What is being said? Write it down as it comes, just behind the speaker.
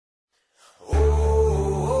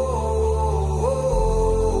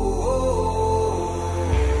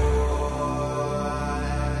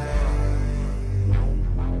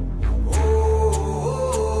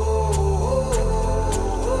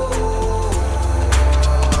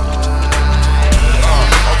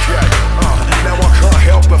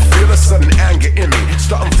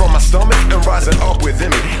up within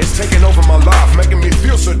me. It's taking over my life, making me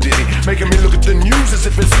feel so dizzy, making me look at the news as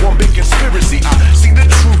if it's one big conspiracy. I see the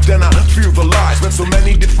truth, then I feel the lies. When so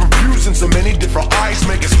many different views and so many different eyes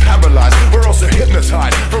make us paralyzed. We're also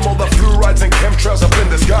hypnotized from all the fluorides and chemtrails up in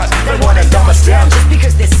the skies. They wanna dumb us down just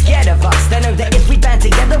because they're scared of us. They know that if we band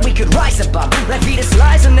together we could rise above. Like feed us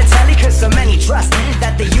lies on the telly cause so many trust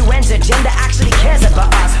that the UN's agenda actually cares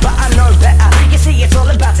about us. But I know better, you see it's all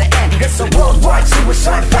about to end. It's a worldwide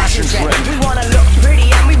suicide fashion trend. We wanna look pretty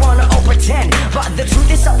and we wanna all pretend, but the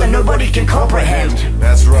truth is something nobody can comprehend.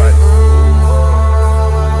 That's right.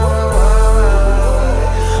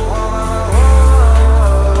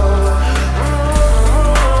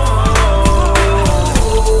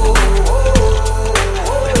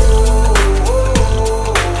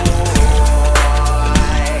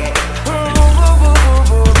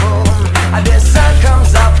 The sun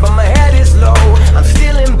comes up but my head is low. I'm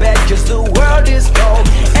still in bed cause the world is cold.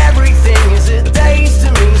 Everything is a daze to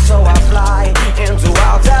me, so I fly into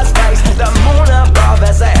outer space. The moon above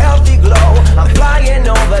has a healthy glow. I'm flying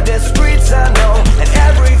over the streets I know, and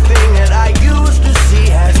everything that I used to see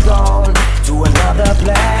has gone to another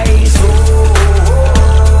place.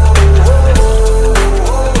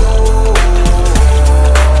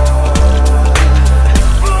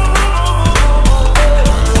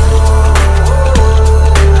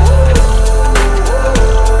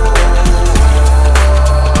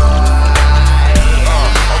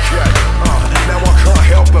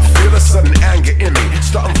 Sudden anger in me,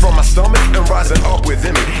 starting from my stomach and rising up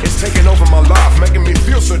within me. It's taking over my life, making me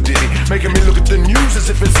feel so dizzy, making me look at the news as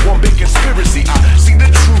if it's one big conspiracy. I see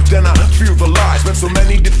the truth, then I feel the lies. When so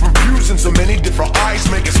many different views and so many different eyes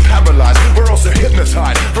make us paralyzed. We're also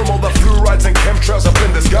hypnotized from all the fluorides and chemtrails up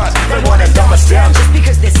in the skies. They wanna dumb us down just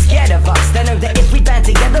because they're scared of us. They know that if we band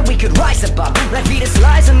together we could rise above. Like feed us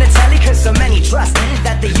lies on the telly cause so many trust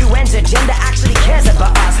that the UN's agenda actually cares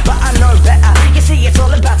about us. But I know better, you see it's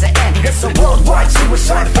all about to end. It's a worldwide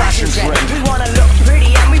suicide fashion trend. We wanna look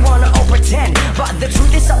pretty and we wanna all pretend, but the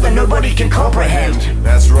truth is something nobody can comprehend.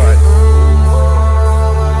 That's right.